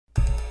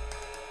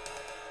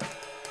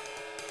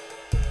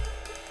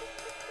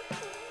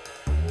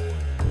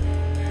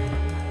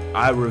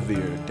I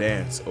revere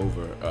dance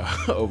over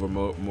over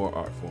more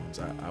art forms.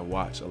 I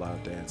watch a lot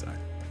of dance. I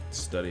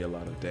study a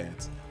lot of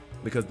dance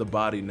because the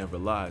body never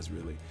lies,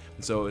 really.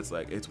 And so it's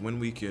when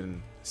we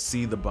can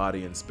see the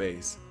body in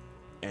space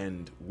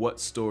and what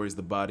stories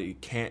the body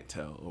can't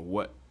tell or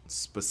what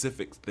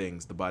specific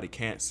things the body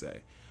can't say.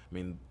 I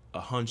mean,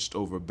 a hunched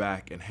over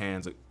back and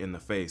hands in the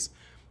face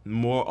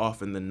more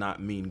often than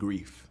not mean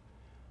grief.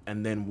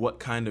 And then what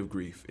kind of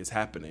grief is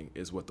happening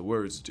is what the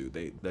words do.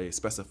 They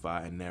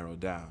specify and narrow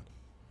down.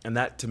 And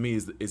that to me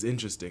is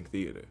interesting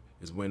theater,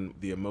 is when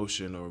the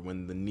emotion or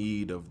when the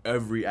need of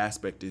every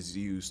aspect is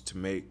used to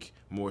make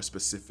more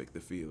specific the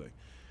feeling.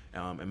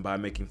 And by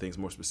making things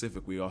more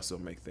specific, we also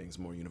make things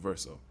more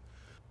universal.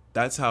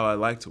 That's how I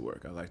like to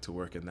work. I like to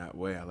work in that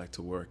way. I like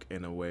to work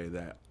in a way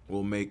that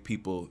will make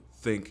people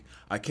think,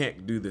 I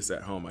can't do this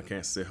at home. I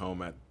can't sit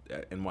home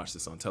and watch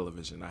this on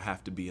television. I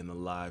have to be in the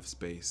live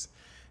space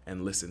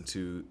and listen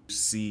to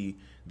see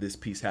this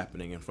piece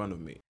happening in front of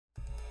me.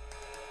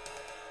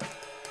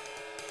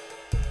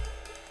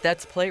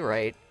 That's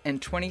playwright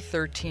and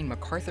 2013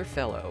 MacArthur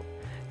Fellow,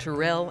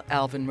 Tarell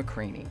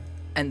McCraney.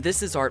 And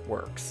this is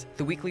Artworks,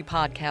 the weekly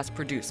podcast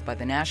produced by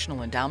the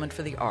National Endowment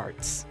for the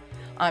Arts.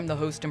 I'm the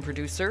host and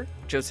producer,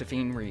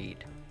 Josephine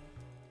Reed.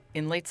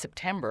 In late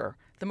September,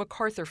 the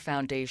MacArthur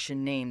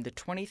Foundation named the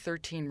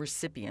 2013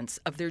 recipients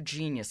of their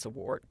Genius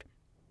Award.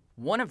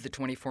 One of the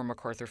 24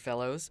 MacArthur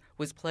Fellows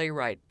was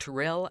playwright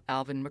Tarell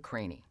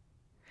McCraney.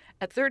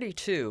 At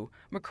 32,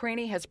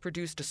 McCraney has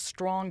produced a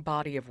strong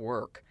body of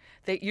work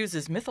that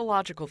uses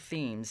mythological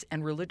themes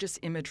and religious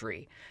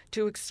imagery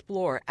to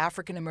explore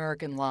African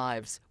American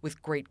lives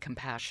with great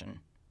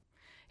compassion.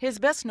 His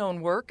best-known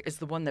work is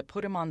the one that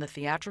put him on the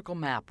theatrical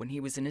map when he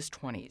was in his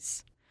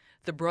 20s,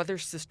 the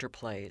Brother-Sister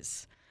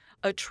Plays,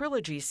 a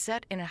trilogy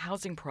set in a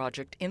housing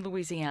project in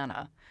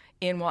Louisiana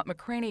in what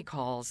McCraney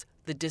calls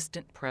the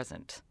distant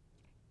present.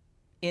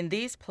 In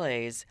these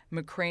plays,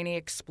 McCraney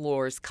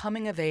explores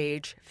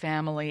coming-of-age,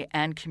 family,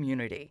 and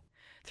community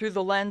through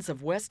the lens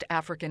of West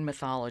African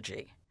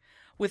mythology,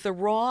 with a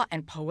raw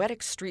and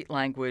poetic street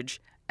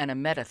language and a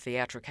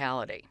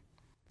meta-theatricality.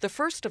 The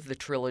first of the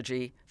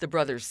trilogy, The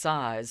Brothers'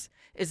 Size,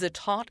 is a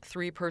taut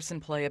three-person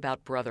play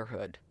about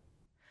brotherhood.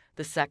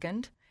 The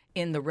second,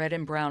 In the Red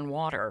and Brown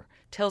Water,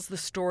 tells the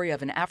story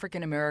of an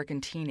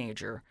African-American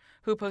teenager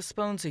who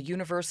postpones a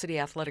university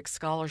athletic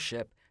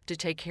scholarship to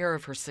take care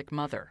of her sick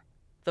mother.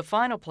 The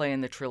final play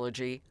in the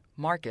trilogy,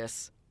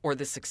 Marcus, or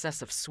The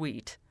Success of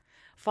Sweet,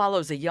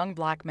 follows a young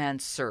black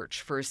man's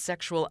search for his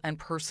sexual and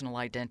personal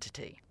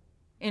identity.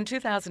 In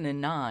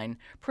 2009,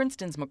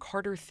 Princeton's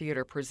McCarter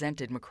Theater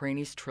presented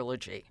McCraney's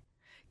trilogy,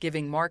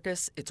 giving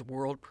Marcus its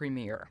world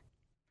premiere.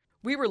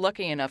 We were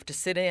lucky enough to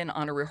sit in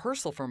on a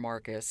rehearsal for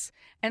Marcus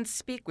and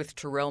speak with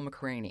Tarell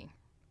McCraney.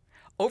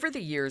 Over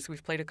the years,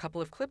 we've played a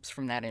couple of clips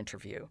from that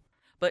interview,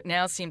 but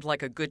now seemed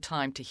like a good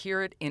time to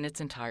hear it in its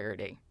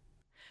entirety.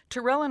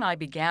 Tarell and I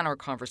began our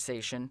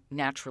conversation,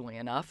 naturally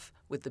enough,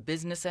 with the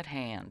business at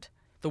hand,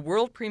 the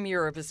world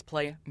premiere of his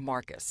play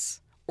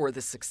Marcus, or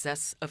The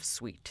Success of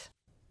Sweet.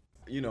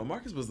 You know,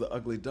 Marcus was the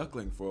ugly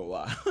duckling for a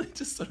while. It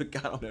just sort of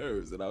got on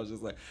nerves, and I was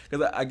just like,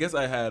 because I guess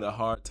I had a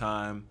hard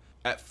time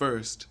at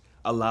first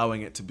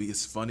allowing it to be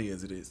as funny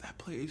as it is. That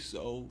play is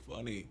so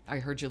funny. I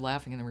heard you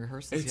laughing in the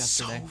rehearsals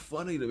yesterday. It's so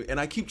funny to me, and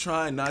I keep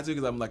trying not to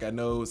because I'm like, I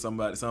know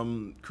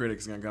some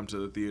critic's gonna come to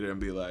the theater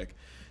and be like,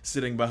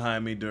 sitting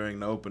behind me during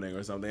the opening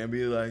or something and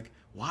be like,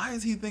 why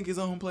does he think his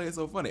own play is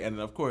so funny? And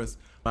of course,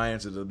 my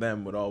answer to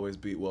them would always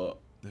be, well,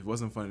 if it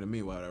wasn't funny to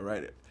me, why did I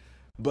write it?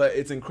 But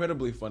it's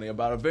incredibly funny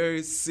about a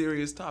very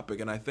serious topic,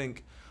 and I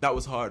think that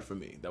was hard for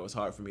me. That was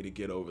hard for me to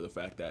get over the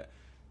fact that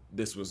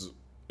this was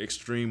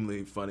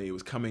extremely funny. It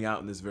was coming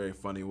out in this very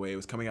funny way. It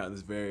was coming out in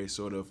this very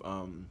sort of,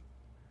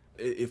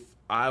 if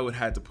I would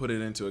had to put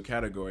it into a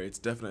category, it's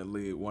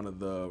definitely one of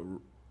the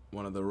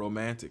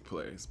romantic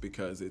plays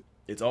because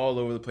it's all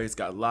over the place. It's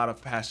got a lot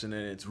of passion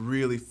in it. It's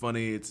really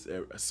funny. It's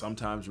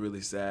sometimes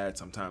really sad,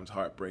 sometimes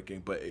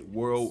heartbreaking, but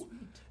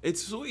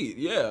it's sweet.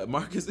 Yeah,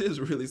 Marcus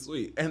is really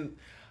sweet. And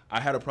I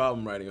had a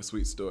problem writing a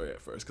sweet story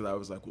at first because I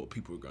was like, well,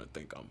 people are going to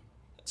think I'm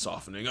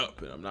softening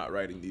up and I'm not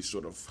writing these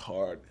sort of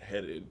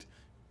hard-headed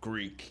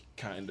Greek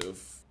kind of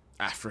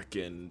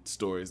African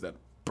stories that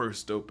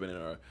burst open and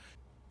are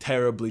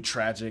terribly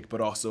tragic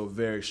but also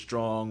very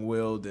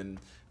strong-willed and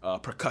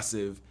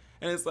percussive.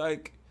 And it's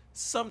like,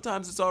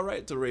 sometimes it's all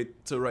right to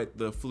write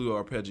the flute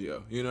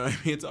arpeggio. You know what I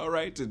mean? It's all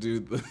right to do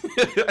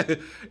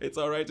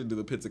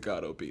the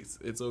pizzicato piece.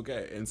 It's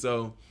okay. And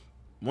so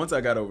once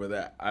I got over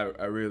that,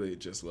 I really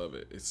just love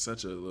it. It's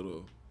such a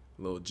little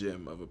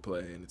gem of a play,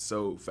 and it's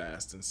so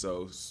fast and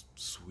so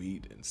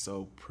sweet and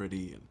so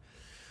pretty. And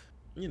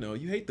you know,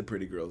 you hate the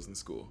pretty girls in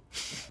school.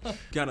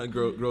 Kind of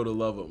grow to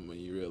love them when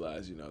you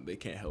realize, you know, they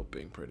can't help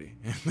being pretty.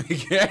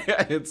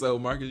 And so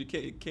Marcus,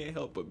 you can't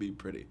help but be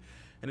pretty.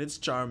 And it's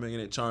charming,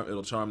 and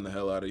it'll charm the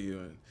hell out of you.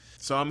 And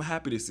so I'm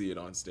happy to see it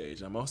on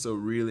stage. I'm also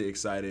really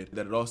excited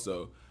that it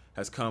also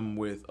has come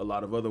with a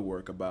lot of other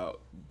work about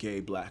gay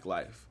black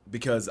life,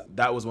 because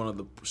that was one of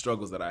the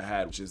struggles that I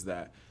had, which is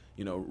that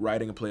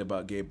writing a play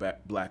about gay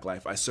black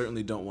life, I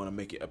certainly don't want to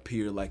make it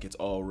appear like it's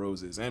all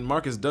roses. And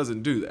Marcus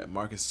doesn't do that.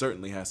 Marcus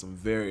certainly has some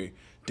very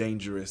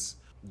dangerous,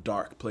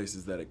 dark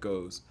places that it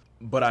goes.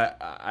 But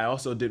I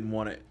also didn't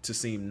want it to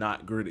seem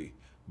not gritty.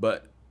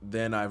 But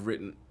then I've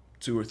written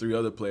 2 or 3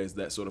 other plays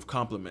that sort of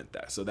complement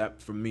that. So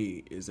that, for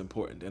me, is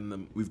important.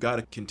 And we've got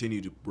to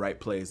continue to write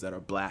plays that are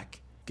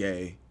black,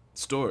 gay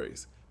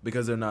stories,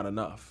 because they're not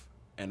enough.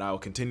 And I'll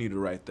continue to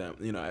write them.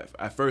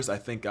 At first, I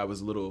think I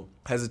was a little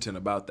hesitant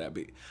about that.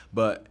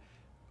 But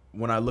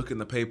when I look in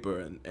the paper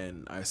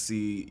and I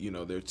see,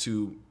 there are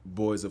 2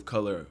 boys of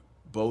color,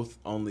 both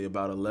only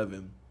about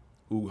 11,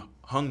 who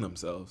hung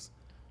themselves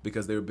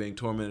because they were being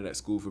tormented at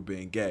school for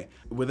being gay,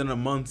 within a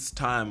month's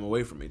time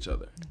away from each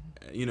other.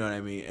 You know what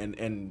I mean?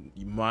 And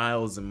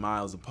miles and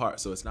miles apart.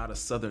 So it's not a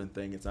Southern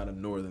thing. It's not a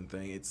Northern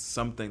thing. It's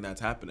something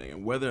that's happening.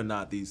 And whether or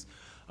not these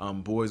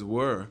boys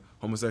were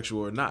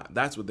homosexual or not,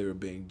 that's what they were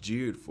being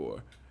jeered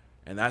for.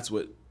 And that's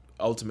what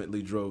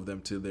ultimately drove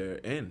them to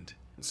their end.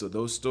 So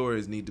those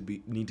stories need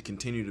to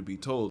continue to be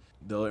told.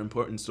 They're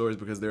important stories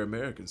because they're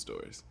American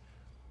stories.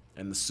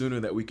 And the sooner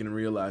that we can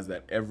realize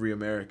that every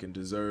American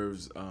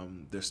deserves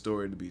their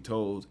story to be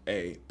told,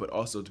 but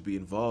also to be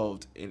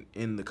involved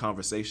in the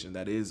conversation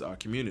that is our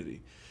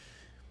community,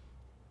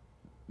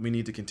 we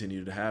need to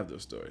continue to have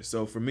those stories.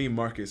 So for me,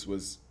 Marcus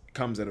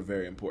comes at a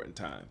very important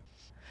time.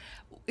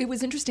 It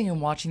was interesting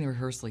in watching the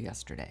rehearsal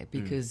yesterday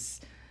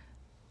because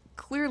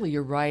clearly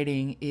your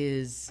writing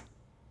is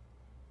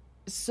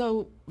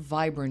so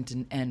vibrant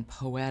and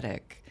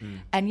poetic,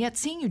 and yet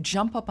seeing you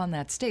jump up on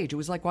that stage, it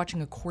was like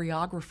watching a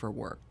choreographer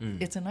work.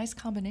 It's a nice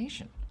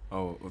combination.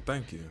 Oh, well,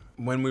 thank you.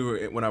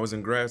 When I was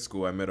in grad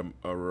school, I met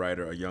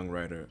a young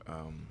writer.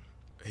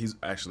 He's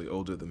actually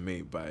older than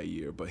me by a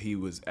year, but he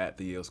was at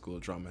the Yale School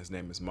of Drama. His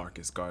name is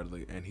Marcus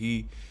Gardley, and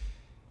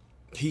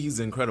he's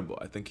incredible.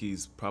 I think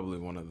he's probably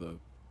one of the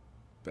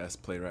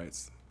best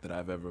playwrights that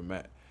I've ever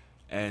met.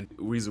 And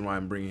the reason why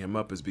I'm bringing him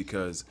up is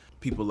because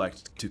people like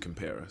to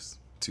compare us,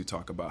 to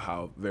talk about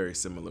how very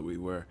similar we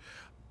were.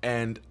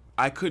 And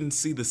I couldn't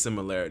see the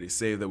similarity,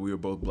 save that we were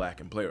both black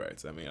and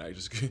playwrights. I mean,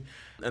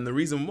 and the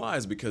reason why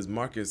is because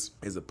Marcus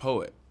is a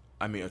poet.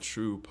 I mean, a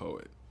true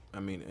poet.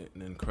 I mean,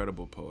 an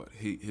incredible poet.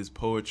 His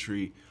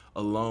poetry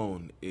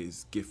alone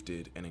is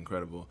gifted and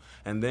incredible.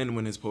 And then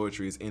when his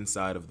poetry is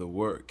inside of the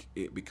work,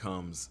 it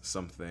becomes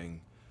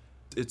something.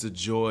 It's a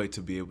joy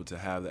to be able to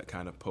have that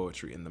kind of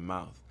poetry in the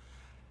mouth.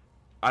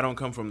 I don't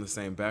come from the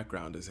same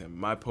background as him.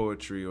 My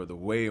poetry, or the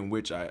way in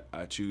which I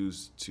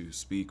choose to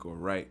speak or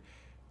write,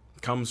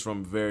 comes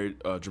from a very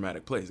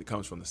dramatic place. It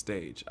comes from the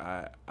stage.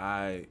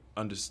 I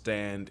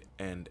understand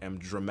and am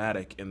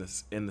dramatic in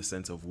the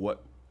sense of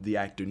what the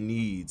actor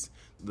needs,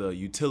 the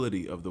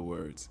utility of the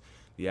words,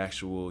 the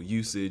actual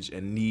usage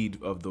and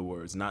need of the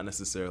words, not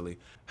necessarily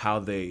how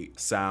they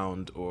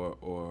sound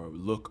or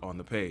look on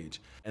the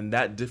page. And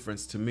that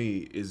difference to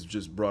me is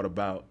just brought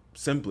about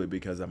simply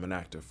because I'm an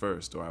actor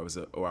first, or I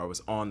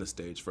was on the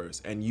stage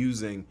first, and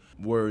using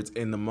words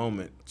in the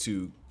moment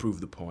to prove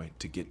the point,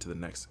 to get to the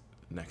next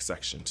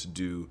section, to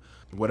do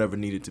whatever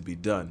needed to be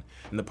done.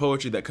 And the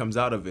poetry that comes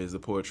out of it is the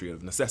poetry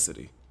of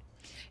necessity.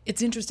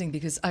 It's interesting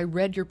because I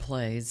read your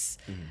plays,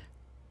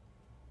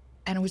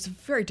 and it was a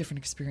very different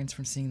experience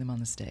from seeing them on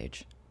the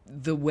stage.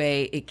 The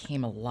way it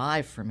came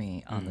alive for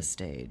me on the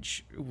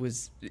stage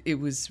was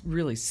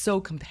really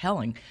so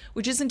compelling,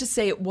 which isn't to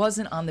say it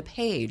wasn't on the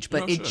page,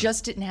 but it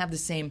just didn't have the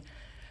same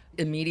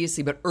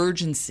immediacy, but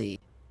urgency.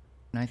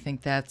 And I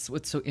think that's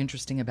what's so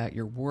interesting about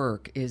your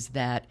work, is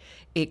that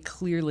it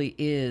clearly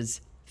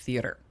is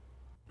theater.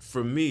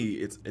 For me,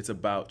 it's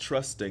about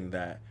trusting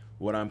that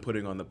what I'm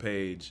putting on the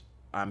page,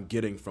 I'm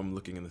getting from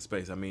looking in the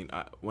space. I mean,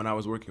 when I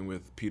was working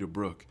with Peter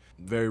Brook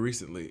very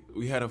recently,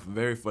 we had a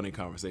very funny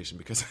conversation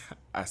because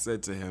I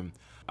said to him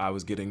I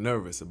was getting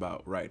nervous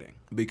about writing,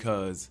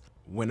 because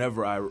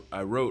whenever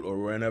I wrote, or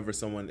whenever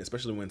someone,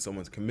 especially when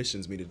someone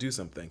commissions me to do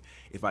something,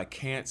 if I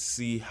can't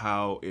see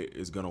how it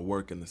is going to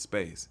work in the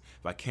space,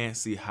 if I can't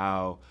see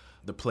how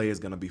the play is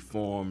going to be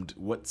formed,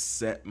 what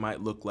set might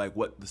look like,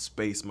 what the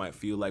space might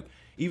feel like,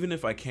 even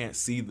if I can't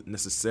see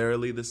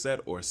necessarily the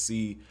set or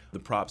see the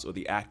props or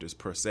the actors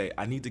per se,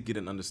 I need to get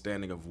an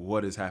understanding of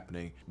what is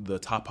happening, the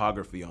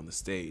topography on the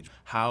stage.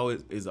 How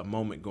is a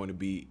moment going to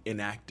be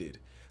enacted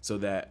so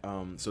that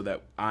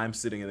I'm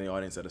sitting in the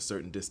audience at a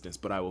certain distance,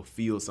 but I will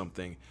feel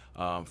something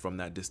from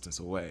that distance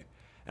away.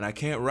 And I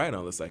can't write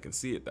unless I can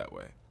see it that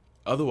way.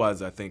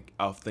 Otherwise,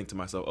 I'll think to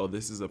myself, oh,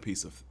 this is a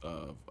piece of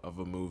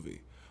a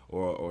movie.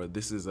 Or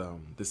this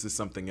is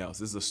something else.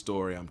 This is a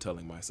story I'm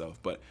telling myself,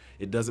 but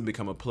it doesn't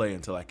become a play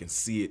until I can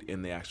see it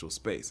in the actual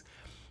space.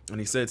 And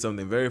he said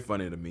something very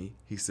funny to me.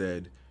 He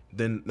said,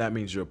 then that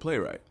means you're a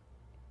playwright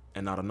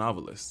and not a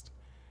novelist.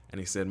 And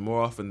he said,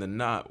 more often than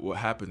not, what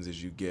happens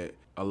is you get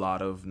a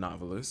lot of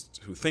novelists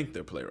who think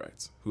they're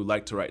playwrights, who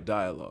like to write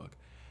dialogue.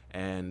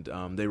 And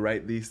they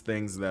write these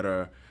things that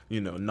are,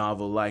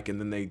 novel-like, and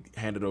then they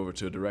hand it over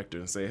to a director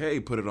and say, hey,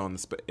 put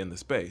it in the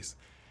space.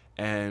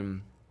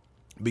 And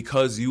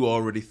because you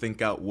already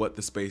think out what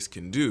the space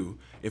can do,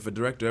 if a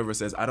director ever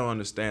says, I don't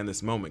understand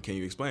this moment, can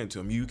you explain it to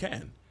him? You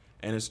can.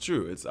 And it's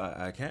true.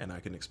 I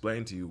can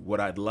explain to you what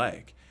I'd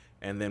like.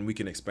 And then we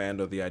can expand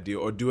on the idea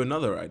or do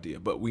another idea.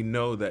 But we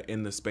know that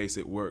in the space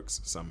it works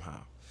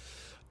somehow.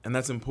 And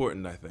that's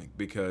important, I think,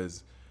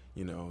 because,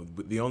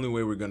 the only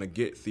way we're going to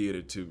get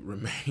theater to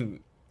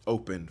remain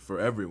open for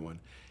everyone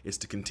is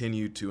to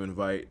continue to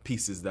invite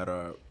pieces that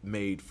are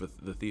made for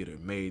the theater,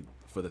 made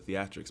for the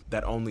theatrics.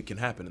 That only can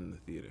happen in the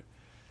theater.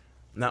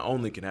 Not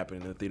only can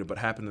happen in the theater, but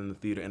happen in the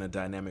theater in a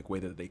dynamic way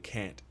that they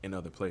can't in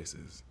other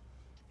places.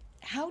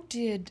 How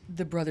did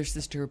the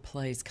brother-sister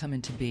plays come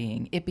into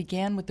being? It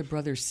began with the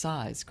Brothers'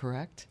 Size,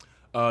 correct?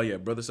 Yeah,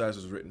 Brother Size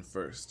was written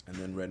first, and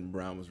then Red and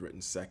Brown was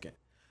written second.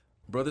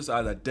 Brother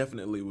Size, I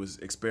definitely was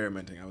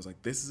experimenting. I was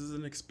like, this is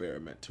an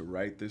experiment to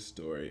write this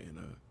story in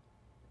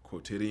a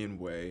quotidian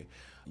way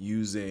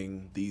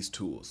using these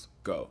tools.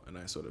 Go. And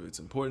I sort of, it's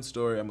an important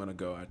story, I'm going to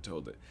go. I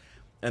told it.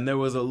 And there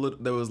was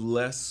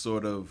less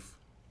sort of,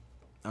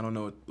 I don't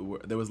know what the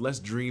word, there was less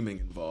dreaming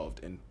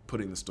involved in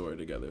putting the story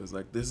together. It was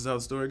like, this is how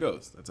the story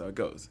goes. That's how it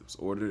goes. It was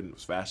ordered and it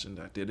was fashioned.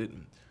 I did it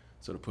and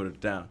sort of put it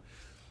down.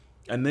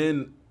 And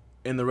then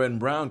in the Red and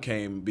Brown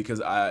came because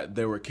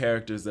there were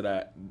characters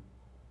that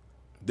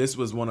this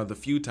was one of the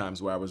few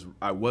times where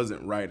I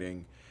wasn't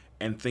writing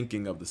and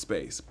thinking of the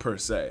space per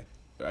se.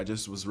 I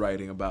just was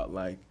writing about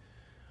like,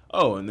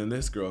 oh, and then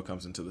this girl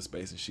comes into the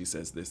space and she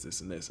says this,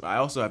 this, and this. I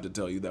also have to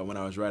tell you that when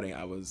I was writing,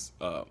 it was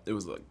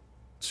like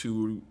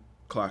 2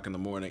 o'clock in the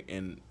morning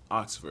in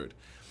Oxford,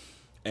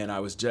 and I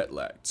was jet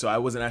lagged. So I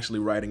wasn't actually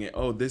writing it,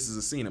 oh, this is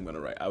a scene I'm going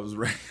to write. I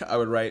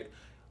would write,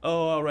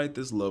 oh, I'll write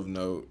this love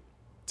note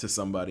to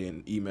somebody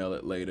and email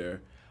it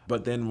later.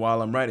 But then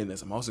while I'm writing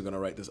this, I'm also going to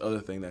write this other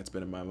thing that's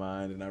been in my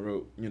mind. And I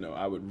wrote,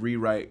 I would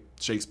rewrite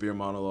Shakespeare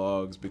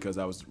monologues because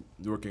I was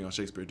working on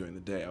Shakespeare during the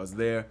day. I was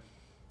there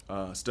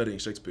studying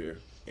Shakespeare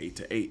 8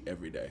 to 8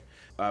 every day.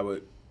 I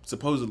would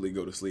supposedly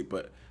go to sleep,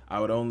 but I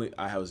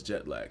was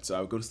jet lagged. So I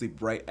would go to sleep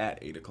right at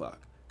 8 o'clock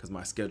because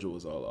my schedule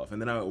was all off.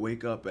 And then I would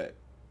wake up at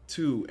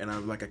 2 and I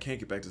was like, I can't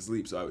get back to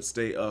sleep. So I would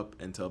stay up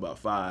until about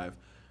 5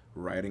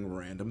 writing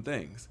random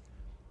things.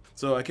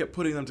 So I kept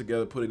putting them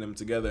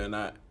together,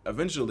 and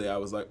eventually I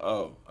was like,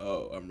 oh,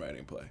 I'm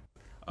writing a play.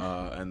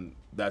 And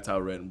that's how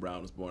Red and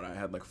Brown was born. I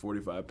had like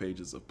 45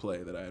 pages of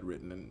play that I had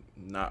written and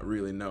not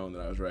really known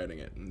that I was writing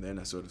it. And then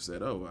I sort of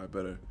said, oh, I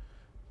better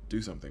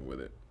do something with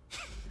it.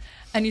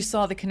 And you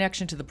saw the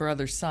connection to the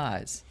Brothers'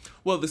 Size.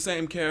 Well, the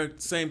same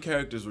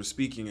characters were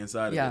speaking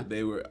inside of it.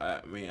 They were,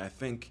 I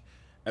think,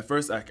 at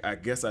first I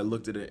guess I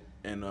looked at it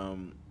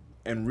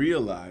and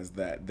realized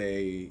that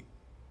they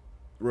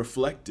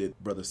reflected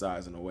Brother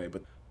Size in a way,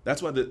 but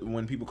that's why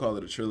when people call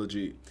it a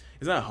trilogy,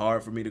 it's not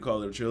hard for me to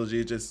call it a trilogy.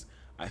 It's just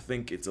I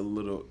think it's a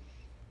little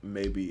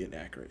maybe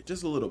inaccurate,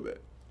 just a little bit,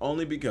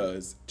 only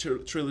because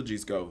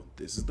trilogies go,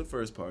 this is the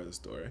first part of the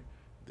story,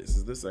 this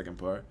is the second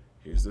part,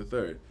 here's the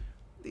third.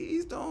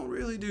 These don't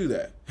really do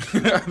that.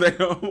 They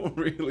don't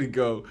really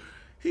go,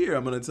 here,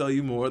 I'm going to tell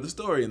you more of the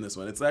story in this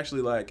one. It's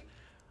actually like,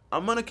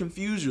 I'm going to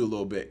confuse you a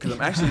little bit because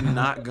I'm actually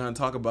not going to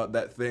talk about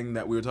that thing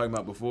that we were talking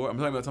about before. I'm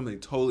talking about something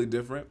totally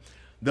different.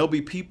 There'll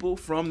be people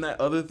from that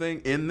other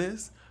thing in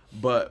this,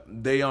 but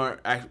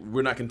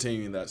we're not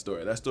continuing that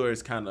story. That story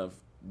is kind of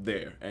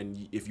there.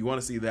 And if you want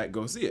to see that,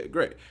 go see it.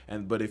 Great.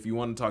 But if you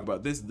want to talk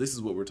about this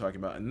is what we're talking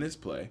about in this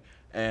play.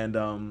 And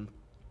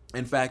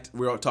in fact,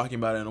 we're talking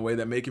about it in a way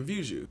that may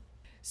confuse you.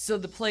 So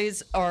the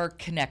plays are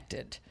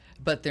connected,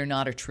 but they're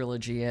not a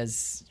trilogy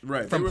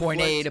right. From point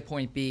A to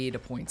point B to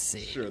point C.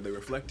 Sure. They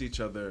reflect each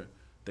other.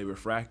 They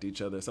refract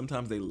each other.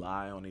 Sometimes they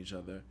lie on each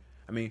other.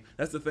 I mean,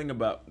 that's the thing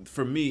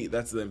for me,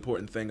 that's the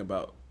important thing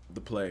about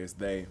the plays.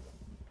 They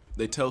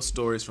tell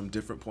stories from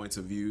different points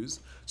of views.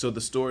 So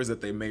the stories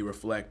that they may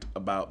reflect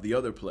about the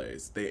other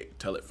plays, they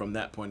tell it from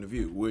that point of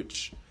view,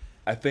 which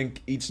I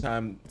think each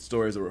time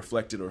stories are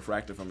reflected or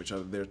refracted from each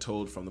other, they're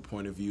told from the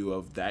point of view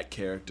of that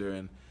character.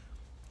 And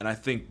I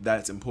think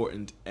that's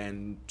important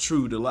and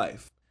true to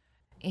life.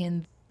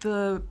 In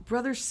the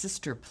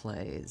brother-sister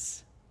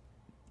plays,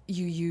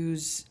 you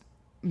use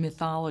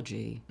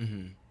mythology.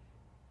 Mm-hmm.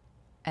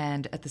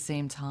 And at the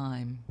same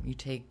time, you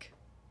take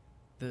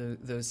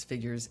those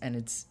figures and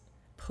it's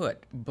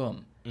put,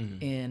 boom,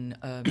 mm-hmm. in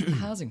a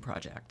housing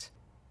project.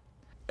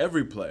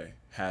 Every play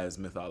has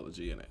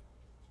mythology in it.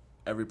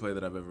 Every play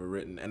that I've ever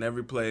written, and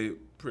every play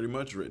pretty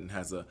much written,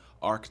 has an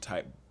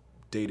archetype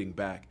dating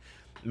back.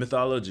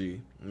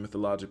 Mythology,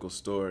 mythological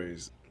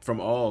stories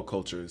from all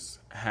cultures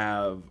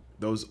have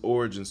those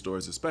origin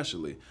stories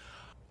especially,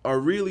 are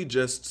really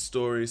just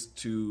stories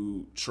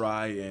to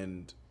try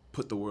and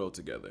put the world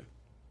together.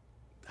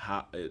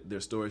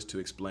 They're stories to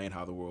explain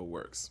how the world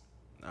works.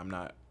 I'm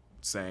not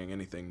saying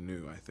anything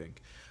new, I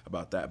think,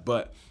 about that.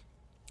 But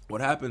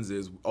what happens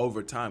is,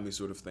 over time, we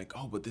sort of think,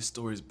 oh, but this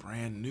story is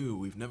brand new.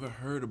 We've never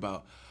heard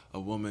about a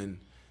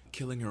woman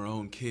killing her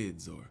own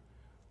kids, or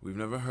we've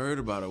never heard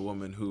about a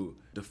woman who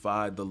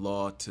defied the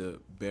law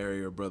to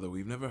bury her brother.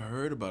 We've never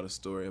heard about a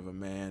story of a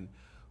man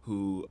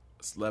who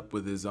slept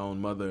with his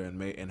own mother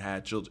and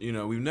had children. You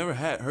know, we've never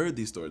heard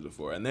these stories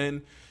before. And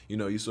then, you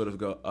know, you sort of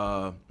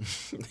go,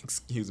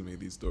 excuse me,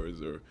 these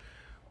stories are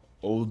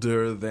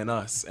older than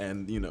us.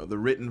 And, you know, the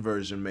written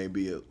version may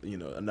be, an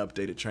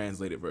updated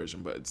translated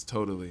version, but it's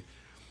totally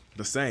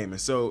the same.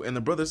 And so in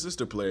the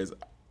brother-sister plays,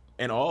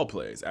 and all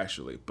plays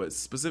actually, but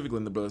specifically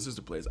in the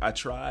brother-sister plays, I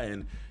try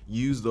and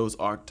use those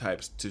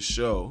archetypes to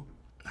show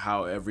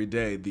how every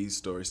day these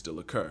stories still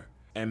occur.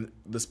 And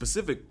the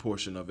specific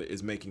portion of it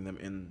is making them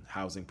in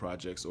housing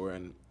projects or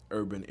in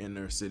urban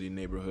inner city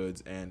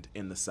neighborhoods and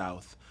in the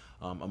South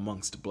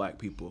amongst Black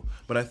people.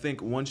 But I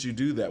think once you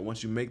do that,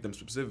 once you make them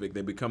specific,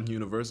 they become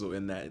universal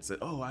in that it's like,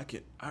 oh,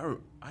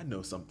 I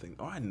know something,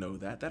 or I know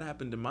that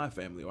happened in my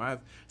family, or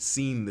I've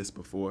seen this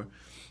before.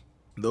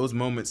 Those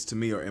moments to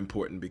me are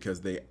important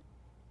because they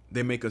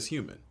make us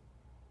human.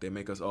 They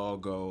make us all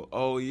go,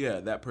 oh yeah,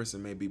 that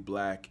person may be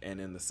Black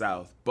and in the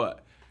South,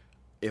 but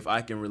if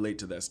I can relate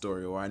to that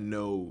story, or I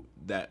know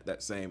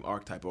that same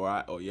archetype, or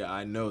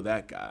I know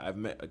that guy, I've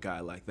met a guy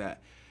like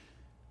that,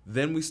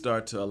 then we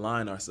start to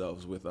align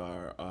ourselves with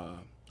our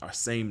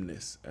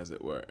sameness, as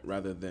it were,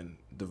 rather than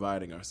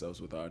dividing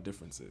ourselves with our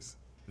differences.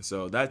 And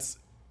so that's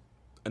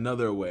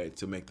another way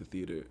to make the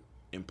theater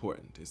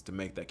important, is to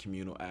make that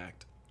communal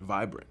act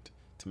vibrant,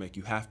 to make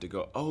you have to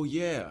go, oh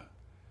yeah,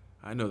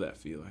 I know that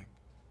feeling.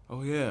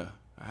 Oh yeah,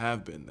 I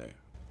have been there.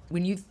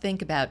 When you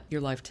think about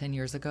your life 10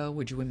 years ago,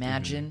 would you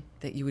imagine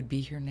that you would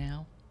be here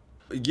now?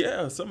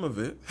 Yeah, some of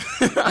it.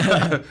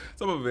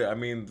 Some of it. I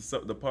mean,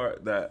 the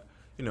part that,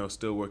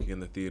 still working in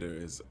the theater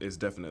is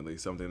definitely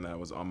something that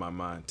was on my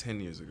mind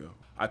 10 years ago.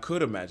 I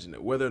could imagine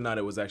it. Whether or not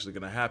it was actually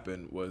going to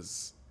happen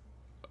was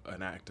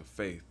an act of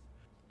faith.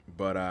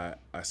 But I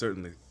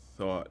certainly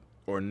thought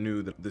or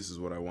knew that this is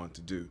what I want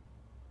to do.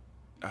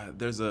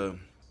 There's a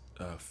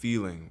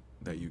feeling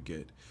that you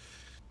get.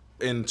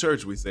 In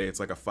church, we say it's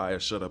like a fire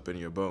shut up in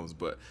your bones,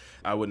 but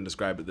I wouldn't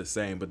describe it the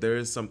same. But there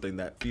is something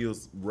that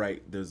feels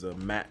right. There's a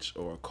match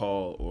or a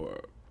call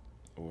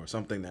or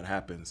something that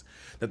happens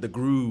that the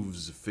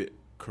grooves fit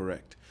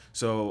correct.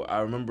 So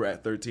I remember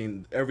at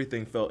 13,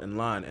 everything felt in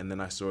line, and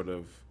then I sort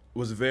of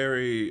was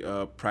very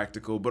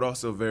practical, but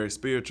also very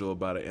spiritual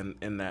about it.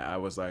 In that I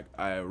was like,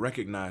 I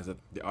recognized that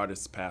the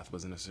artist's path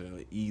wasn't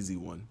necessarily an easy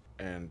one,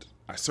 and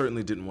I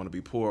certainly didn't want to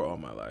be poor all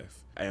my life.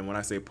 And when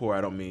I say poor, I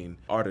don't mean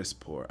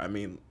artist poor. I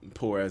mean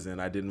poor as in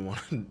I didn't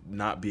want to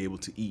not be able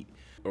to eat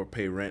or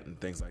pay rent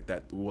and things like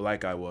that,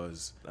 like I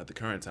was at the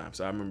current time.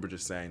 So I remember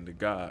just saying to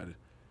God,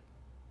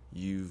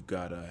 you've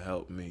got to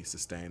help me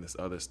sustain this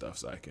other stuff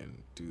so I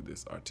can do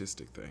this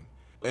artistic thing.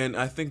 And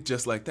I think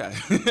just like that.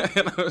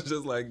 And I was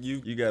just like,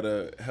 you got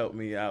to help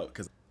me out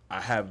because I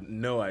have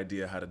no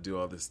idea how to do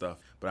all this stuff.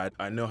 But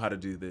I know how to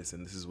do this,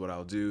 and this is what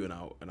I'll do,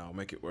 and I'll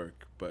make it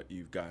work. But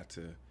you've got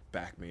to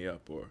back me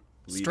up or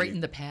straighten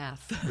the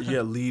path.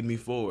 Yeah, lead me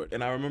forward.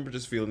 And I remember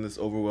just feeling this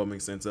overwhelming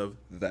sense of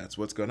that's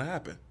what's going to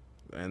happen,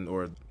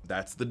 or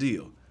that's the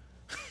deal.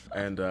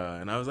 And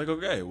I was like,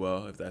 okay,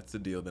 well, if that's the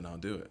deal, then I'll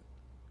do it.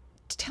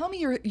 Tell me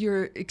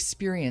your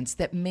experience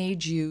that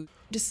made you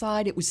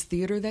decide it was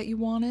theater that you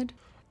wanted.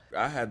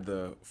 I had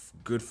the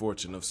good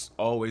fortune of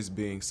always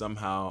being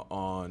somehow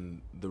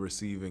on the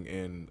receiving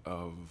end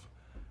of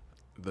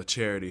the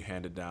charity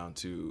handed down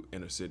to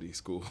inner city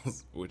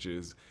schools, which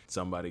is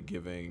somebody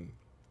giving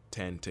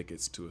 10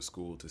 tickets to a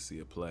school to see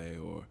a play.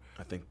 Or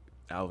I think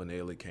Alvin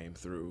Ailey came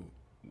through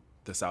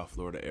the South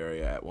Florida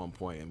area at one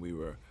point, and we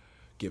were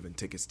given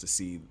tickets to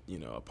see,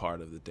 a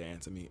part of the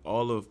dance. I mean,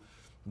 all of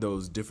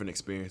those different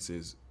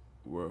experiences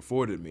were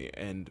afforded me,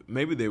 and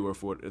maybe they're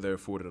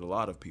afforded a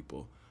lot of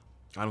people.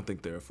 I don't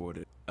think they're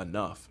afforded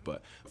enough,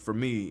 but for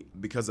me,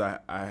 because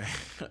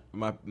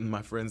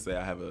my friends say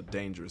I have a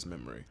dangerous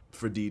memory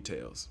for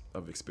details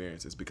of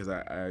experiences, because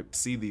I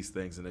see these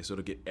things and they sort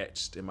of get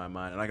etched in my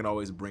mind, and I can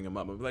always bring them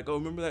up. I'll be like, oh,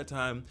 remember that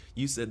time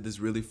you said this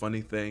really funny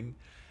thing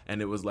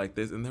and it was like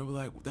this? And they were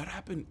like, that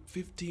happened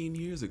 15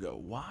 years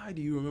ago. Why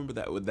do you remember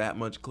that with that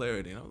much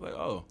clarity? And I was like,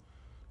 oh,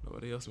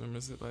 nobody else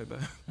remembers it like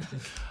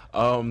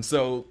that.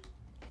 So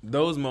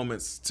those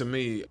moments to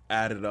me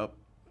added up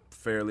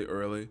fairly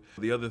early.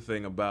 The other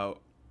thing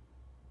about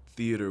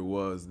theater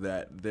was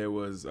that there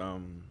was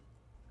an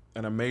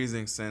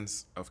amazing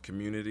sense of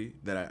community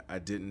that I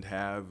didn't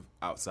have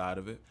outside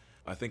of it.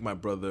 I think my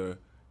brother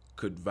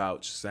could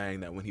vouch,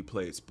 saying that when he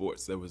played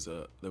sports, there was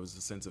a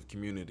sense of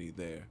community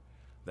there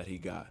that he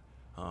got.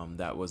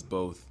 That was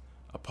both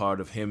a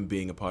part of him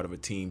being a part of a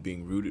team,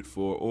 being rooted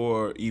for,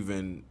 or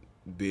even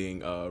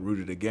being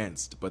rooted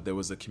against. But there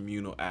was a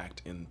communal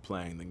act in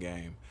playing the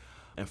game.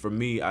 And for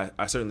me,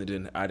 I certainly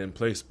didn't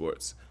play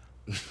sports.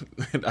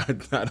 And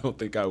I don't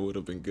think I would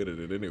have been good at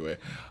it anyway.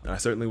 And I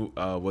certainly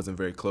wasn't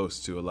very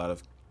close to a lot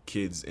of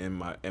kids in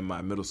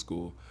my middle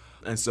school.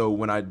 And so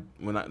when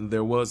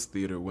there was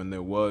theater, when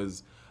there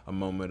was a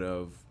moment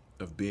of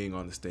being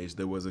on the stage,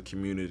 there was a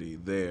community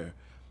there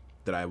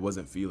that I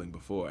wasn't feeling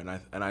before.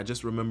 And I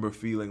just remember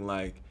feeling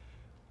like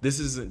this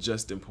isn't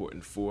just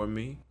important for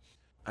me.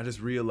 I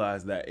just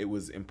realized that it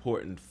was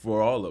important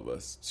for all of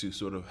us to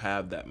sort of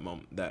have that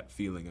moment, that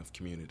feeling of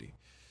community.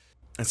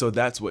 And so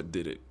that's what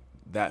did it.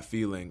 that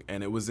feeling,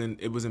 and it was in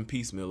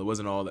piecemeal. It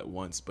wasn't all at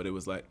once, but it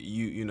was like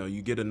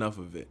you get enough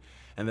of it.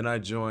 And then I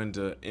joined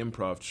an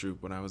improv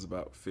troupe when I was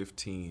about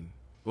 15.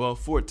 Well,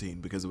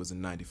 14, because it was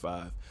in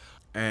 95.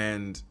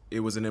 And it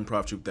was an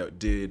improv troupe that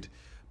did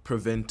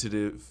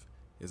preventative,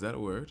 is that a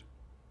word?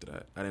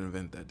 I didn't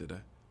invent that, did I?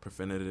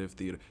 Preventative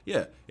theater.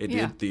 Yeah, it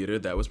did theater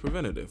that was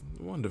preventative.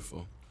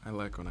 Wonderful. I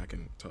like when I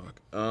can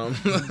talk.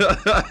 I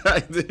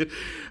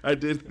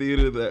did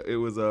theater that it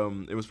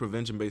was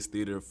prevention-based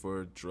theater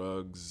for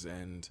drugs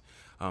and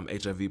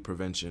HIV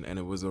prevention, and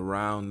it was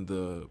around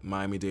the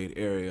Miami-Dade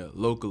area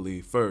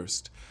locally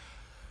first.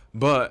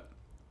 But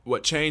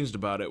what changed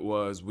about it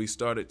was we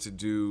started to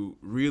do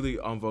really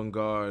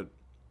avant-garde,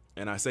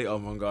 and I say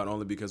avant-garde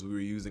only because we were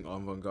using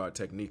avant-garde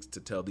techniques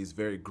to tell these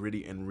very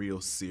gritty and real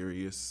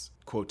serious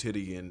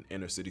quotidian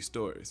inner city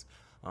stories,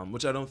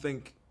 which I don't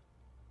think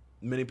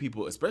many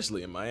people,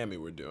 especially in Miami,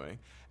 were doing,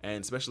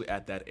 and especially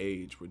at that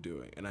age were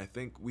doing. And I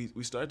think we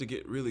started to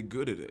get really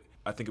good at it.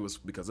 I think it was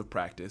because of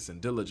practice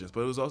and diligence, but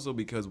it was also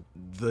because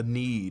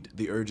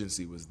the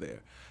urgency was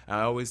there. And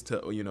I always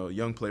tell,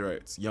 younger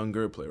playwrights,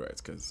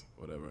 because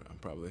whatever, I'm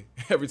probably,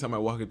 every time I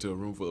walk into a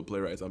room full of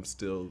playwrights, I'm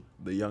still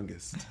the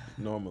youngest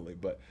normally.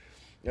 But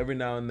every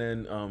now and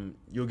then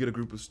you'll get a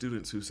group of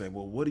students who say,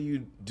 well, what do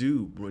you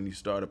do when you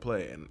start a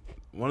play? And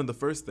one of the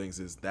first things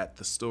is that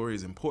the story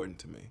is important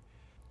to me.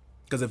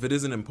 Because if it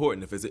isn't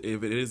important,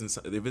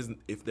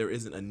 if there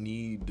isn't a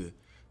need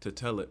to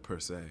tell it per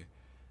se,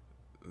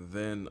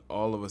 then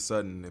all of a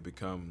sudden it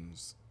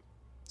becomes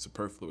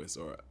superfluous.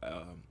 Or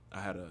I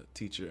had a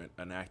teacher,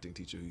 an acting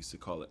teacher, who used to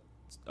call it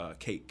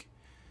cake.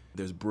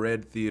 There's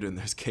bread theater and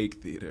there's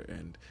cake theater,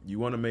 and you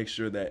want to make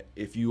sure that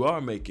if you are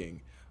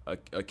making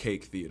a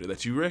cake theater,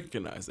 that you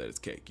recognize that it's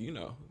cake.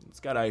 It's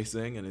got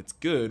icing and it's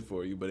good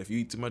for you, but if you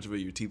eat too much of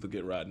it, your teeth will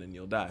get rotten and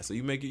you'll die. So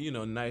you make it,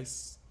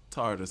 nice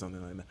tart or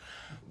something like that.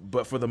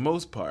 But for the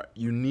most part,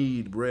 you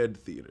need bread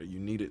theater. You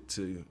need it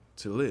to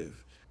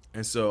live.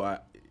 And so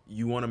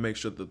you want to make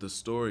sure that the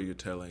story you're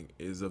telling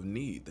is of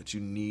need, that you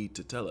need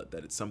to tell it,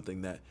 that it's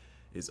something that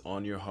is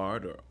on your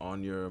heart or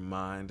on your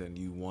mind and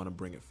you want to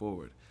bring it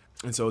forward.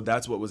 And so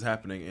that's what was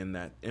happening in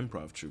that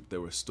improv troupe. There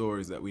were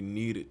stories that we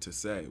needed to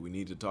say, we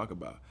needed to talk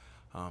about.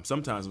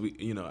 Sometimes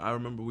I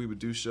remember we would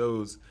do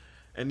shows,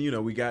 and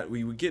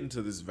we would get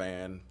into this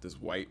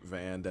white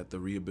van that the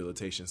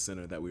rehabilitation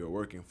center that we were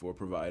working for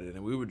provided,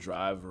 and we would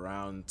drive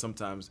around.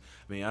 Sometimes,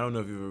 I don't know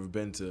if you've ever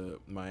been to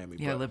Miami.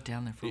 Yeah, I lived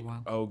down there for a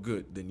while. Oh,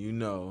 good. Then you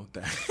know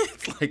that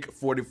it's like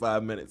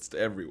 45 minutes to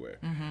everywhere.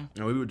 Mm-hmm.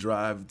 And we would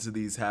drive to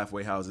these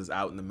halfway houses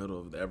out in the middle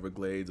of the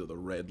Everglades or the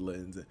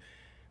Redlands. And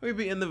we'd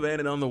be in the van,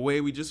 and on the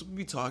way, we'd just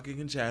be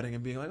talking and chatting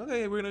and being like,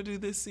 okay, we're going to do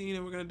this scene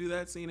and we're going to do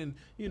that scene, and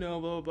blah,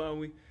 blah, blah.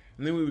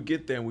 And then we would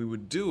get there and we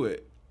would do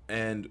it,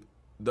 and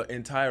the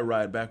entire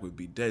ride back would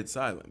be dead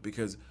silent,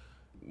 because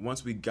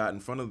once we got in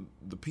front of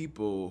the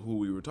people who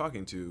we were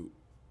talking to,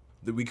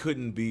 that we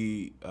couldn't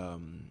be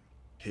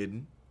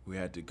hidden. We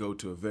had to go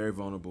to a very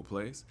vulnerable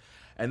place.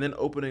 And then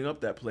opening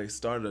up that place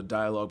started a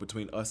dialogue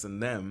between us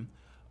and them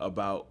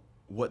about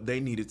what they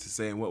needed to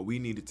say and what we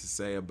needed to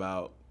say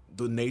about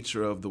the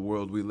nature of the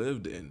world we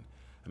lived in.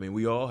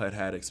 We all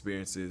had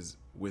experiences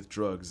with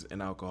drugs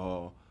and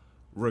alcohol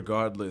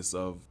regardless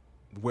of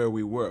where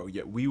we were.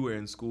 Yet we were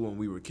in school and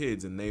we were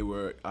kids, and they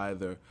were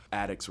either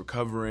addicts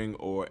recovering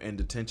or in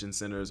detention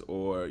centers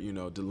or,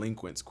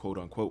 delinquents, quote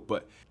unquote.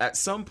 But at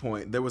some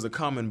point there was a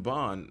common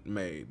bond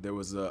made. There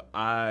was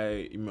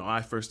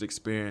my first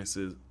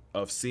experiences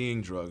of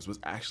seeing drugs was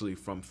actually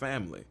from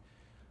family.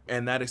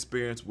 And that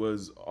experience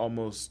was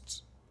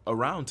almost a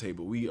round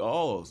table. We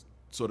all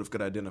sort of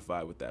could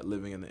identify with that,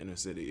 living in the inner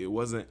city. It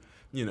wasn't,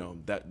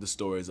 that the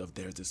stories of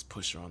there's this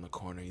pusher on the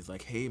corner. He's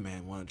like, hey,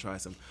 man, want to try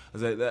some? I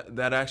was like,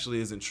 that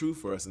actually isn't true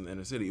for us in the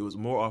inner city. It was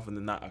more often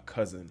than not a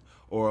cousin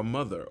or a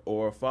mother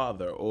or a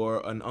father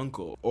or an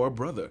uncle or a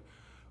brother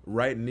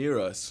right near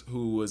us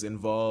who was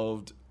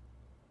involved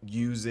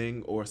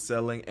using or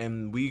selling,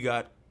 and we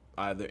got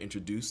either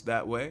introduced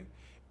that way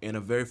in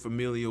a very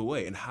familial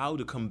way, and how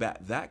to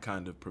combat that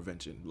kind of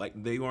prevention.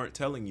 Like, they weren't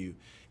telling you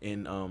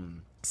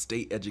in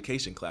state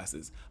education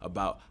classes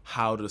about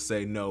how to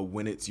say no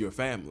when it's your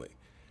family.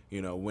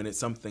 When it's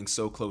something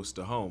so close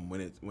to home,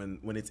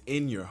 when it's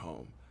in your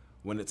home,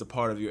 when it's a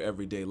part of your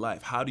everyday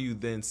life. How do you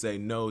then say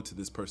no to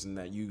this person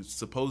that you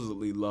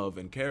supposedly love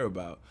and care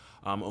about,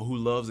 or who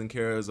loves and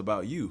cares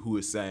about you, who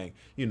is saying,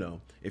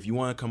 if you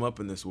want to come up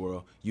in this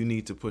world, you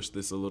need to push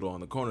this a little on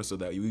the corner so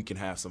that we can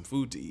have some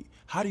food to eat.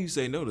 How do you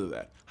say no to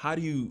that? How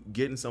do you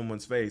get in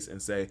someone's face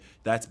and say,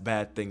 that's a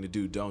bad thing to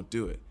do, don't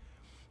do it?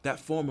 That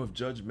form of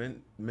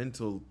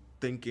judgmental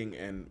thinking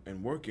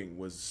and working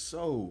was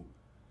so,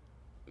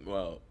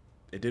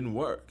 it didn't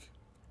work.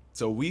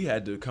 So we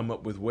had to come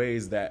up with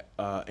ways that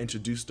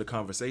introduced the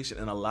conversation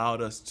and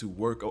allowed us to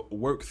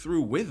work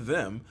through with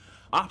them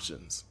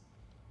options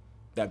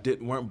that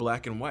weren't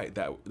black and white,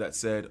 that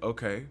said,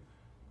 okay,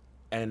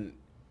 and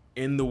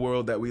in the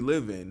world that we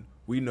live in,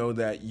 we know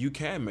that you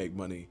can make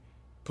money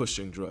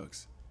pushing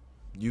drugs.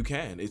 You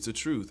can. It's a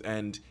truth.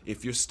 And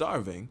if you're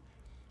starving,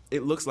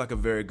 it looks like a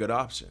very good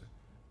option.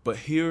 But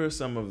here are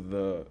some of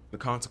the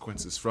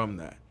consequences from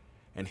that.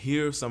 And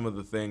here are some of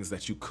the things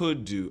that you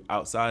could do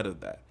outside of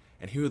that.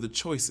 And here are the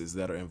choices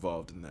that are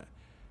involved in that.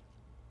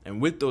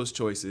 And with those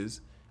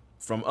choices,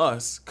 from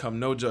us come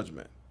no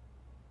judgment.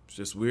 It's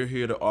just we're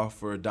here to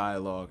offer a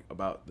dialogue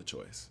about the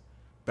choice.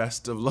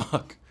 Best of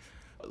luck.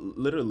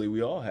 Literally,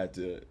 we all had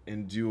to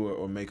endure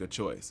or make a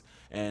choice.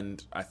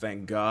 And I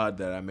thank God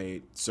that I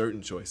made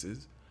certain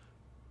choices,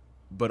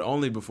 but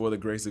only before the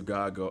grace of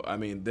God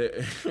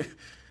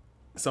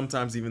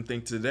sometimes even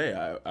think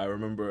today, I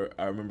remember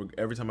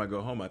every time I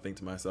go home, I think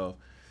to myself,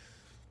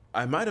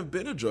 I might have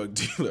been a drug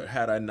dealer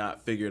had I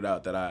not figured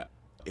out that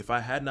if I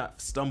had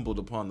not stumbled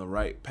upon the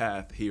right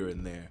path here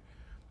and there,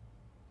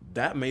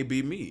 that may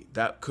be me.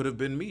 That could have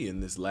been me in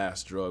this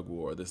last drug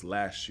war, this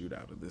last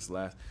shootout, or this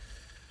last.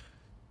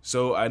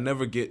 So I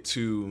never get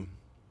too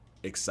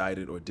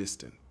excited or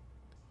distant.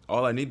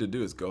 All I need to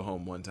do is go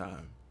home one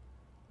time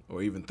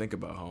or even think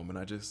about home. And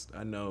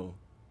I know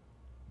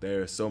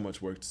there's so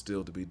much work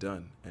still to be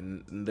done.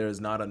 And there's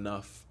not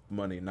enough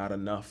money, not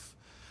enough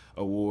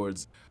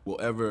awards will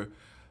ever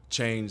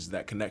change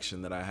that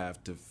connection that I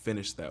have to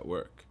finish that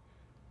work.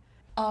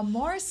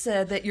 Mars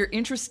said that you're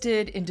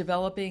interested in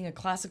developing a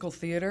classical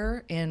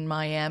theater in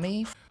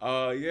Miami.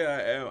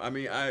 Yeah, I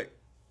mean, I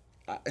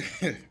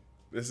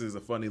this is a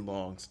funny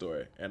long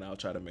story, and I'll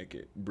try to make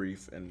it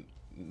brief and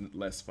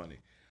less funny.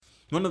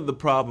 One of the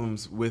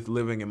problems with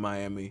living in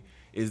Miami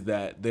is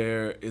that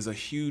there is a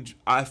huge,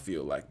 I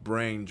feel like,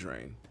 brain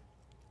drain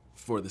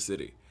for the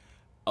city.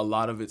 A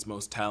lot of its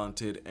most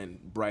talented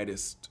and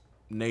brightest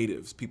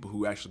natives, people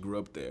who actually grew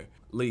up there,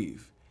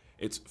 leave.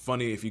 It's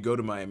funny, if you go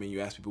to Miami and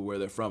you ask people where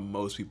they're from,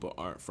 most people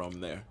aren't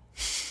from there.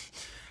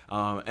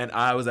 And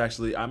I'm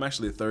actually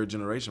a third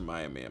generation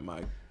Miami.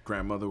 My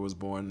grandmother was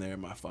born there,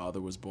 my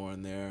father was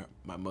born there,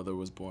 my mother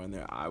was born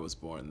there, I was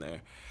born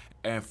there.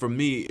 And for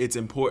me, it's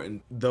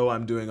important, though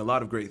I'm doing a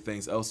lot of great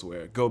things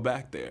elsewhere, go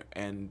back there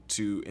and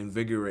to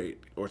invigorate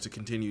or to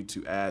continue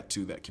to add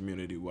to that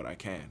community what I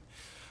can.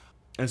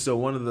 And so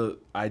one of the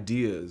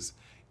ideas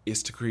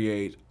is to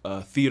create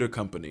a theater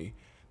company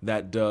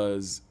that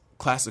does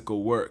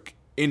classical work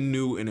in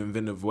new and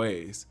inventive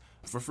ways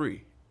for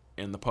free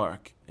in the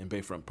park, in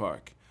Bayfront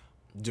Park,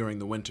 during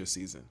the winter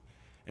season.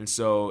 And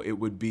so it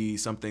would be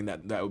something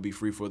that would be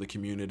free for the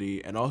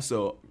community and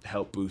also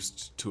help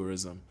boost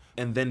tourism.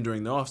 And then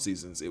during the off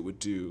seasons, it would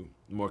do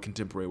more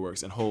contemporary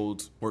works and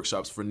hold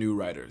workshops for new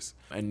writers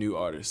and new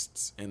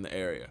artists in the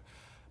area.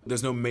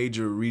 There's no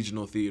major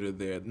regional theater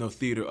there, no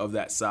theater of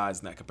that size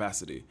and that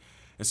capacity.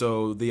 And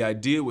so the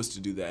idea was to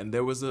do that. And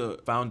there was a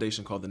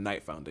foundation called the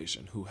Knight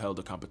Foundation who held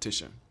a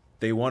competition.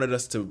 They wanted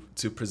us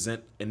to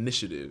present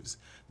initiatives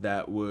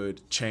that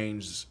would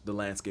change the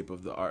landscape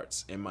of the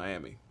arts in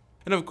Miami.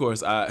 And of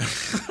course, I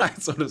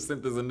sort of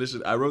sent this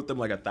initiative. I wrote them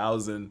like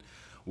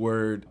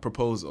 1,000-word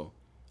proposal.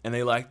 And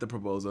they liked the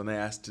proposal, and they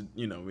asked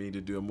we need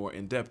to do a more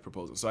in-depth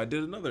proposal. So I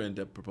did another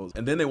in-depth proposal.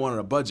 And then they wanted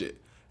a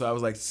budget. So I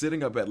was like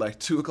sitting up at like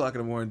 2 o'clock in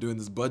the morning doing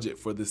this budget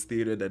for this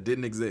theater that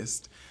didn't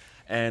exist.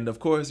 And of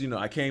course,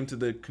 I came to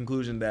the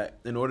conclusion that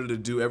in order to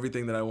do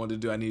everything that I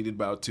wanted to do, I needed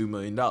about $2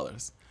 million.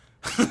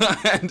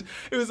 And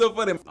it was so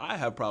funny. I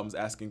have problems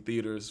asking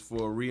theaters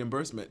for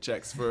reimbursement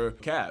checks for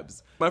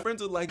cabs. My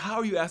friends were like, how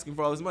are you asking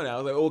for all this money? I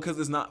was like, because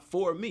it's not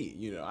for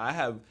me. I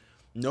have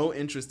no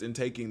interest in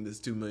taking this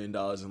 $2 million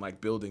and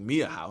like building me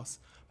a house,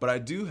 but I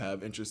do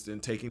have interest in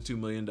taking $2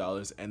 million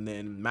and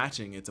then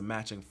matching. It's a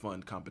matching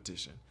fund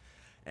competition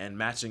and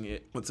matching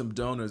it with some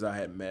donors I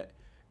had met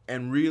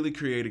and really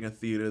creating a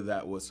theater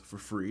that was for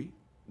free.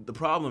 The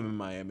problem in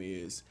Miami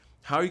is,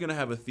 how are you going to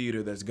have a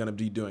theater that's going to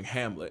be doing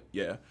Hamlet?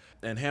 Yeah.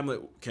 And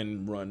Hamlet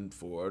can run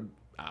for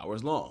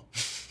hours long.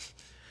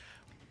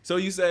 So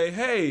you say,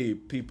 hey,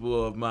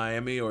 people of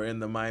Miami or in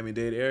the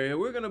Miami-Dade area,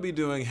 we're going to be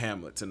doing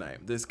Hamlet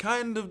tonight. This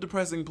kind of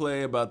depressing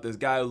play about this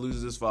guy who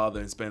loses his father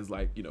and spends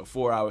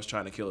 4 hours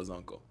trying to kill his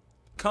uncle.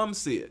 Come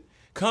see it.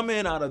 Come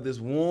in out of this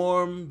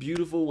warm,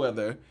 beautiful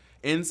weather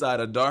inside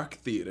a dark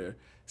theater,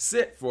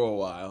 sit for a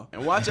while,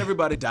 and watch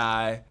everybody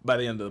die by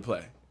the end of the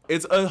play.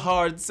 It's a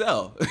hard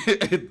sell.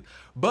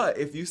 But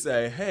if you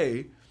say,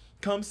 hey,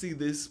 come see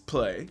this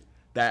play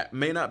that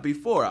may not be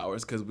 4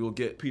 hours, because we'll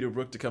get Peter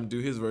Brook to come do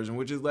his version,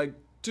 which is like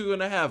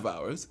 2.5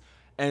 hours,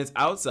 and it's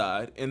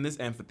outside in this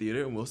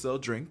amphitheater, and we'll sell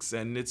drinks,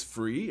 and it's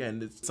free,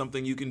 and it's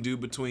something you can do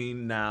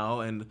between now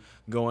and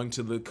going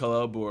to the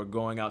club or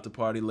going out to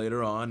party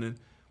later on, and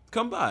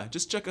come by,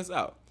 just check us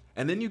out.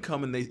 And then you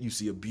come and you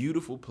see a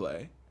beautiful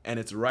play, and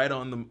it's right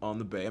on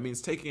the bay. I mean,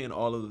 it's taking in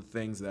all of the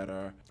things that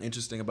are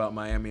interesting about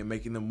Miami and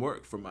making them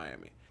work for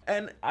Miami.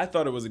 And I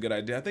thought it was a good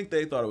idea. I think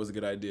they thought it was a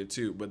good idea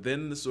too. But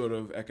then the sort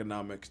of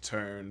economic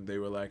turn, they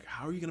were like,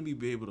 how are you going to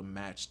be able to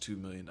match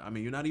 $2 million? I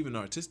mean, you're not even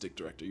an artistic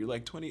director. You're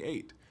like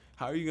 28.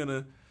 How are you going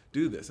to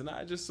do this? And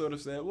I just sort of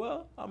said,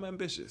 well, I'm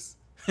ambitious.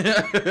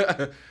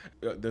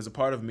 There's a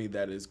part of me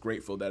that is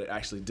grateful that it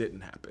actually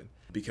didn't happen,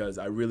 because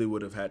I really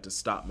would have had to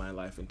stop my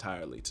life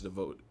entirely to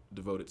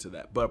devote it to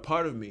that. But a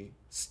part of me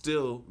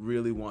still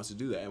really wants to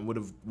do that and would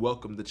have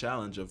welcomed the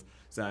challenge of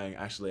saying,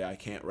 actually, I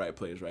can't write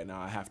plays right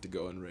now. I have to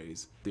go and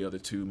raise the other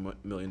 $2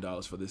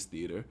 million for this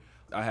theater.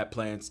 I had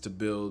plans to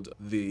build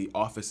the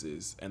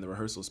offices and the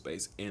rehearsal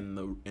space in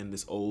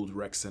this old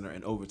rec center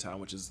in Overtown,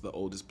 which is the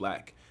oldest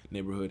black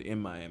neighborhood in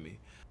Miami,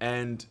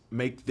 and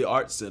make the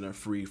art center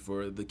free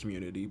for the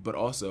community, but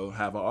also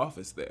have an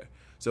office there.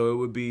 So it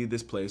would be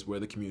this place where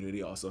the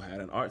community also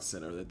had an art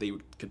center that they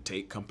could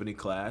take company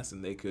class,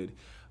 and they could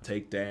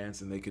take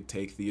dance, and they could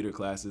take theater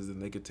classes,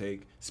 and they could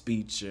take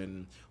speech,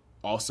 and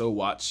also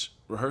watch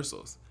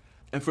rehearsals.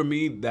 And for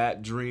me,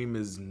 that dream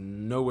is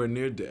nowhere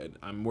near dead.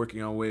 I'm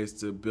working on ways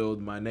to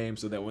build my name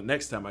so that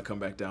next time I come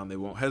back down, they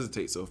won't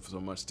hesitate so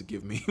much to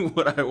give me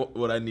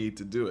what I need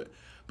to do it.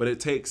 But it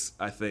takes,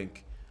 I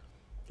think,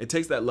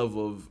 that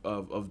level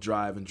of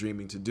drive and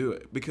dreaming to do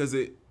it, because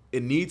it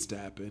needs to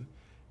happen.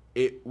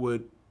 It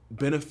would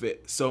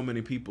benefit so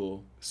many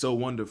people so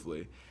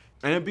wonderfully.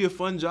 And it'd be a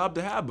fun job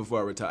to have before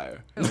I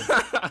retire.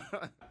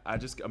 I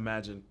just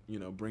imagine,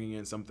 bringing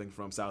in something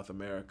from South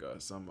America,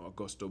 some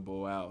Augusto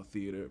Boal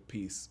theater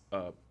piece,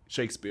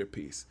 Shakespeare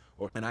piece,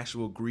 or an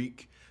actual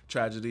Greek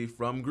tragedy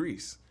from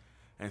Greece,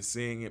 and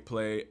seeing it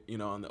play,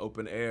 on the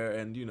open air,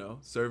 and,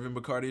 serving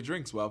Bacardi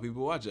drinks while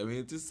people watch it. I mean,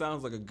 it just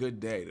sounds like a good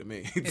day to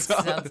me.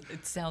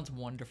 It sounds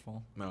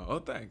wonderful. No, oh,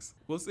 thanks.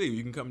 We'll see.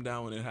 You can come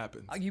down when it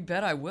happens. You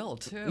bet I will,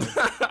 too.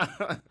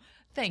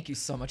 Thank you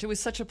so much. It was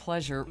such a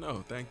pleasure.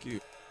 No, thank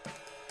you.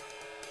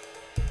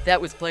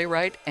 That was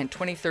playwright and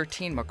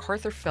 2013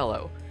 MacArthur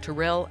Fellow,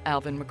 Tarell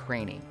Alvin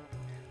McCraney.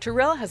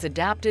 Tarell has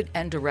adapted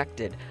and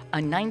directed a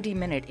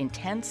 90-minute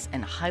intense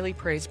and highly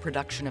praised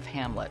production of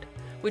Hamlet,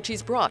 which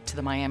he's brought to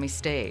the Miami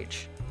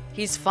stage.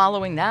 He's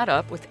following that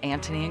up with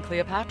Antony and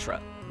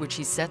Cleopatra, which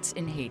he sets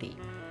in Haiti.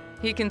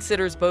 He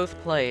considers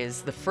both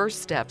plays the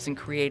first steps in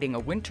creating a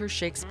winter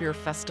Shakespeare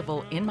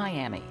festival in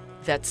Miami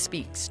that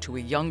speaks to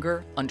a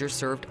younger,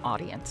 underserved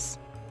audience.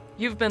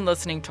 You've been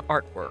listening to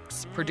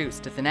Artworks,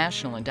 produced at the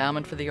National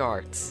Endowment for the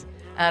Arts.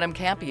 Adam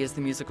Campy is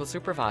the musical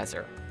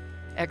supervisor.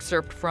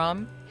 Excerpt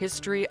from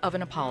History of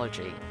an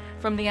Apology,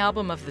 from the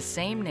album of the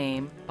same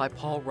name by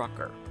Paul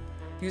Rucker.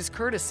 Used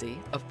courtesy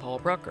of Paul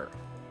Rucker.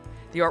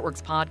 The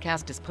Artworks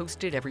podcast is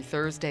posted every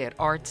Thursday at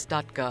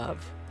arts.gov.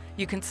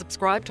 You can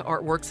subscribe to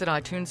Artworks at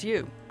iTunes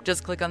U.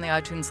 Just click on the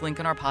iTunes link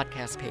on our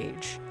podcast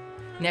page.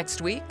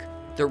 Next week,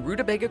 the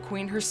Rutabaga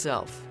Queen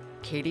herself,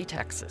 Katy,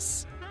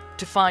 Texas.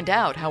 To find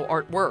out how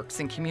art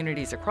works in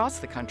communities across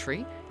the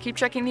country, keep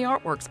checking the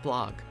Artworks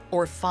blog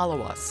or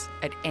follow us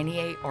at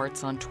NEA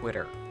Arts on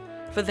Twitter.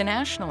 For the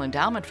National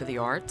Endowment for the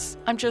Arts,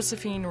 I'm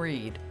Josephine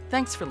Reed.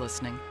 Thanks for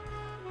listening.